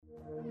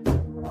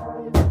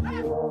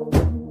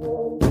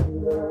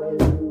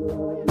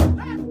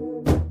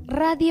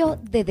radio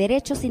de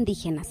derechos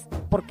indígenas,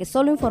 porque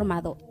solo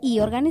informado y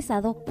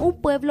organizado, un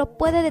pueblo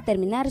puede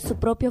determinar su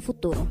propio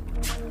futuro.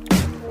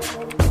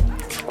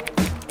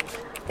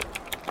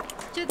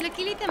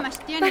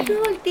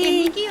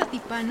 Keniki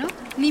otipano,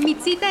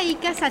 nimitzita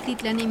ika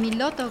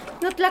satitlanimilotok.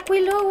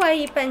 Notlacuilowa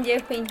ipan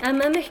yehuin,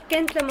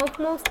 amamehkentla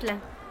mojmostla.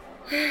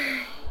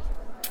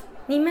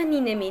 Nima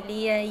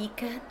ninemilia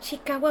ika,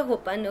 chikawa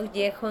gopano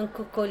yehon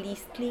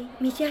kokolistli,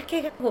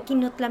 miyake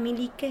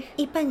gokinotlamilike,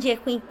 ipan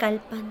yehuin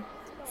kalpan.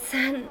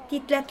 San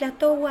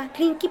titlatlatowa,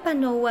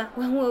 tlinkipanowa,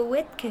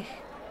 wanwewetke.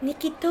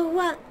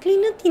 Nikitowa,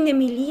 tlino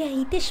tinemilia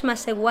itesh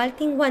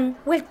masewaltin wan,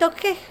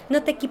 weltokej,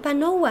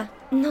 notekipanowa.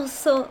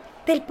 Noso,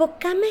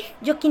 telpocamej,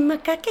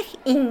 yokinmakakej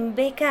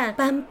inbeca,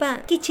 pampa,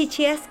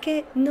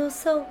 kichichiaske,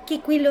 noso,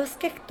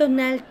 kikuiloskej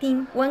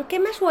tonaltin, wan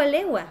kemash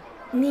walewa.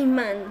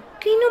 Niman,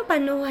 tlino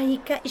panoa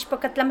ika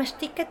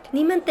ixpokatlamachtiket,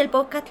 niman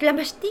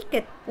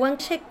telpokatlamachtiket, wan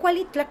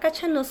xekuali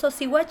tlakacha noso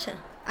siwacha.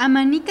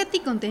 Amanika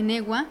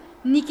tikontenewa,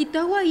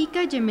 nikitowa ika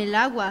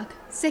yemelawak,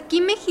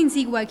 sekime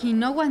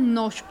jinsiwakinowa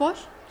noxpox,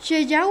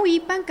 xeyau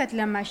ipan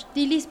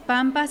katlamachtilis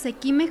pampa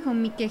sekime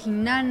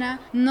jomikejinana,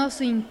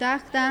 noso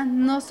intacta,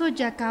 noso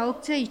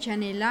yakaokse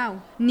ichanelao.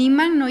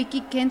 Niman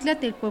noiki kentla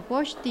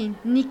telpopoxtin,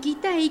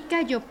 nikita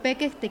ika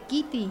yopekej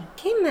tekiti.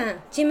 Kema,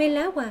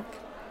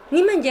 yemelawak.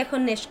 Niman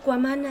yehon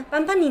nexkuamana,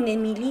 pampa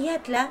ninemilia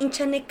tla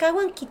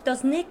inchanekawan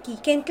kitosneki,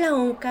 kentla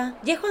onka,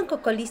 yehon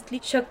kokolistli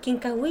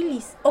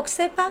xokinkawilis,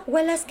 oksepa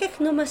walaskej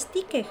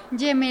nomastikej.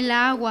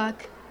 Yemelawak,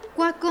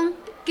 kuakon,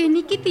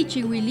 keniki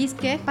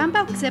tichiwiliskej,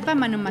 pampa oksepa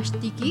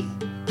manomachtikij.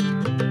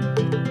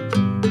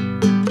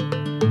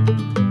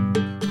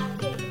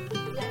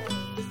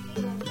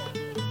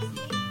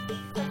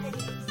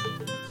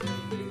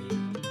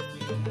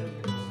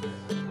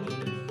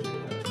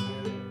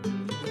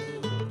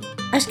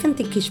 Axkan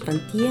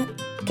tikixpantia,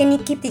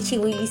 keniki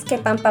tichiwiliske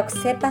pampa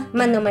oksepa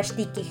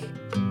manomachtikij.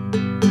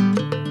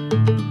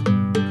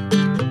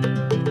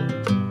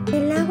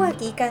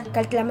 Melawak ika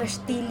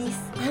kaltlamachtilis,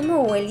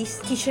 amo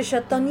uelis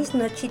kixoxotonis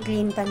nochi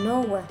tlin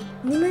panowa.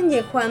 Niman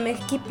yehuamej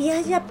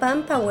kipiaya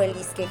pampa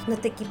ueliskej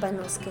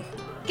notekipanoskej.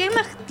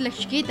 Kemaj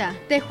tlaxkita,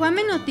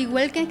 tejuamen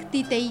otiuelkej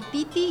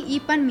titeititi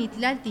ipan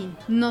mitlaltin,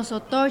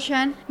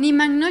 nosotoshan,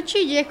 niman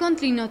nochi yehon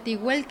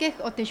tlinotiuelkej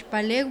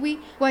otexpalewi,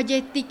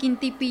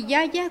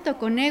 kuayetikintipiyaya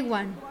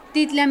tokonewan.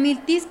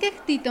 Titlamiltiskej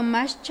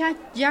titomaxcha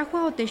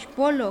yahua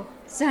otexpolo,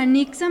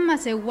 saniksa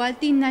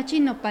masewalti nachi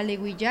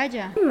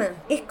nopalewiyaya.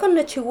 Ihkon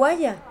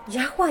nochiwaya,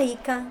 yahua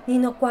ika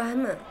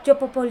ninokuama,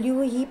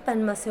 yopopoliui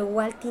ipan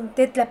masewaltin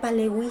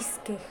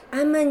tetlapalewiskej.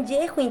 Aman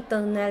yehuin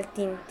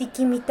tonaltin,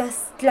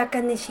 tikimitas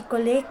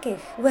tlakanexikolekej,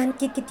 wan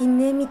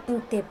kikitinemi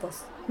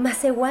tintepos.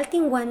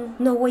 Masewaltin wan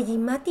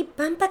noweyimati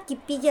pampa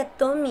kipiya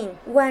tomin,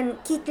 wan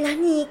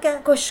kitlani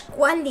ika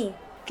koxkuali.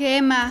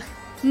 Kemaj,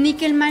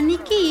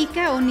 nikelmaniki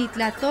ika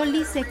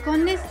onitlatoli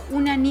sekones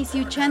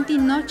unanisiuchanti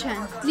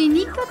nochan.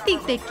 Tlinika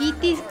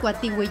tiktekitis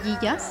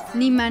kuatiweyillas,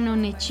 niman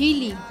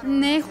onechili.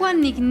 Nejua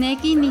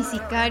nikneki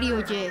nisicario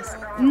yes.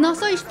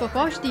 Noso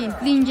ixpopoxtin,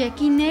 tlin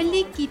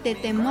yekineli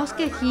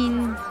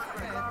kitetemoskejin.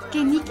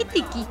 ¿Keniki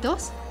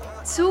tikitos?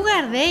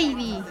 Sugar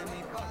Davy.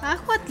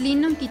 Ajua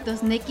tlinon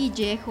kitosneki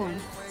yehon.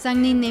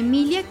 San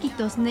ninemilia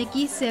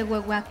kitosneki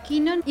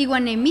seweuakinon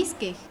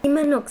iwanemiskej.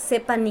 Niman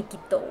oksepa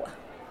nikitowa.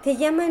 Te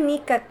llaman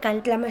ika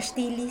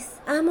kaltlamachtilis,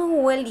 amo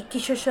ueli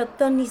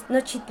kixoxotonis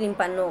nochi tlin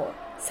panoa.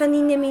 San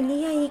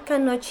ninemilia ika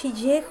nochi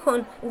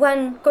yehon,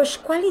 wan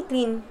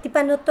koxkualitlin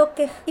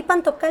tipanotokej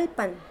ipan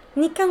tokalpan.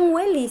 Nikan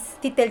uelis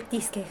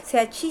titeltiskej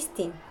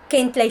seachistin.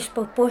 Ken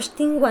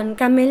tlaixpopoxtin wan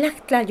kamelaj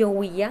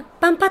tlayouia,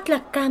 pampa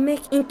tlakamej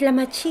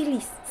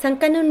intlamachilis. San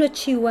kanon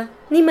nochiua,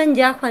 niman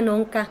yahuan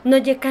onka,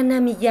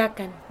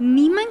 noyekanamiyakan.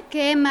 Niman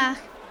kemaj.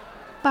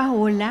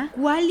 Paola,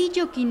 kuali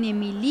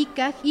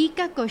yokinemilika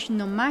ika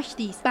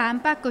koxnomachtis,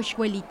 pampa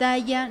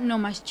koxuelitaya,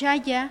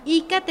 nomaschaya,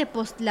 ika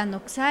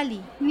tepostlanokxali.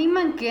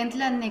 Niman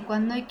kentla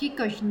nekuanoiki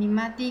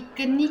koxnimati,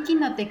 keniki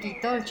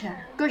notekitolcha.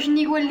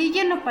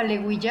 Koxniueliya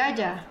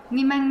nopalewiyaya,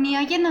 niman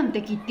niaya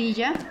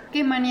nontekitiya,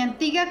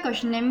 kemaniantiga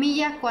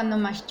koxnemiya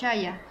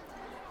kuanomachchaya.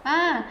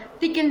 Ah,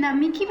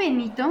 tikelnamiki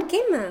Benito?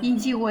 Kema?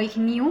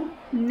 Insiuaigniu,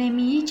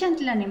 nemiichan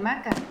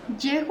tlanemaka.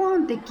 Yehua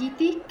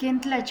ontekiti ken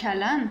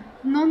tlachalan.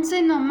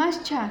 Nonse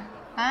nomascha.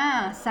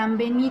 Ah, San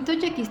Benito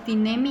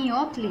yekistinemi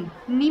otli.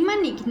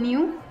 Niman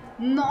ikniu,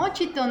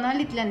 nochi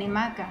tonali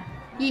tlanemaka.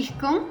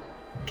 Ijkon,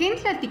 ken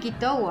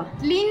tlatikitowa.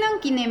 Tlinon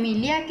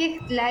kinemiliakej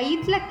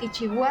tlaitla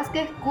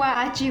kichiuaskej kua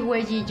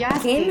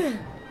achiueyiyaskej. Kema?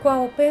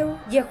 Kuaopeu,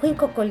 yehuin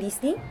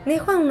kokolistli,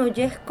 nehuan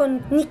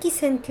noyehkon niki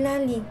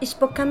sentlali,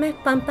 ixpokamej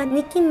pampa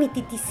niki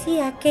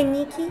mititisia ke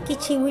niki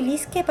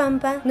kichiuiliske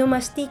pampa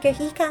nomastikej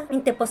ika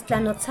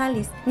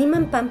intepostlanotzalis,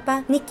 niman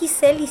pampa niki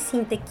selis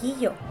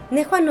intekiyo.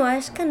 Nehuan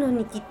noaxka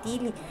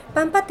nonikitili,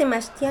 pampa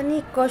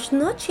temachtiani kox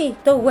nochi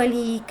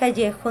toweli ika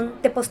yehon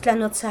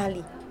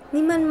tepostlanotzalis.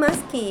 Niman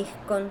maski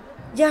ijkon,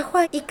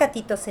 yahua ika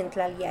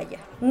titosentlaliaya,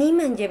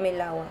 niman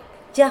yemelawa.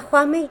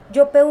 Yahuame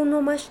yopeu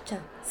nomaxcha.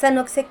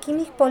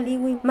 Sanoxequimik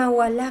poliwi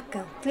mawalaka,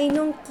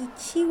 tlinon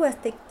kichiwas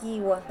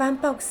tequiwa,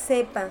 pampa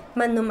oksepa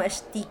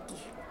manomachtiki.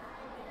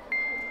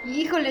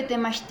 Híjole,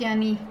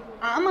 temachtiani,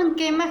 aman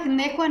quemaj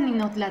nehua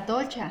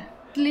ninotlatolcha.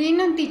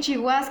 Tlinon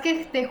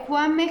tichihuaskej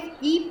tejuamej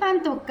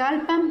ipan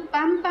tokalpan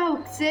pampa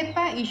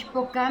oksepa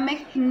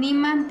ixpokamej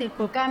niman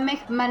tepokamej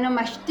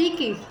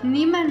manomachtikij,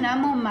 niman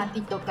amo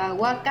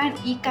matitokahuakan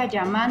ika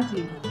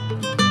yamantli.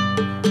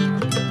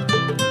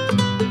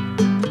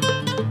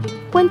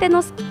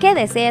 Cuéntenos qué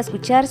desea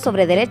escuchar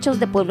sobre derechos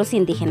de pueblos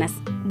indígenas.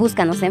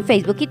 Búscanos en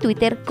Facebook y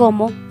Twitter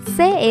como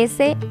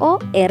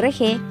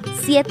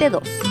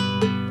CSORG72.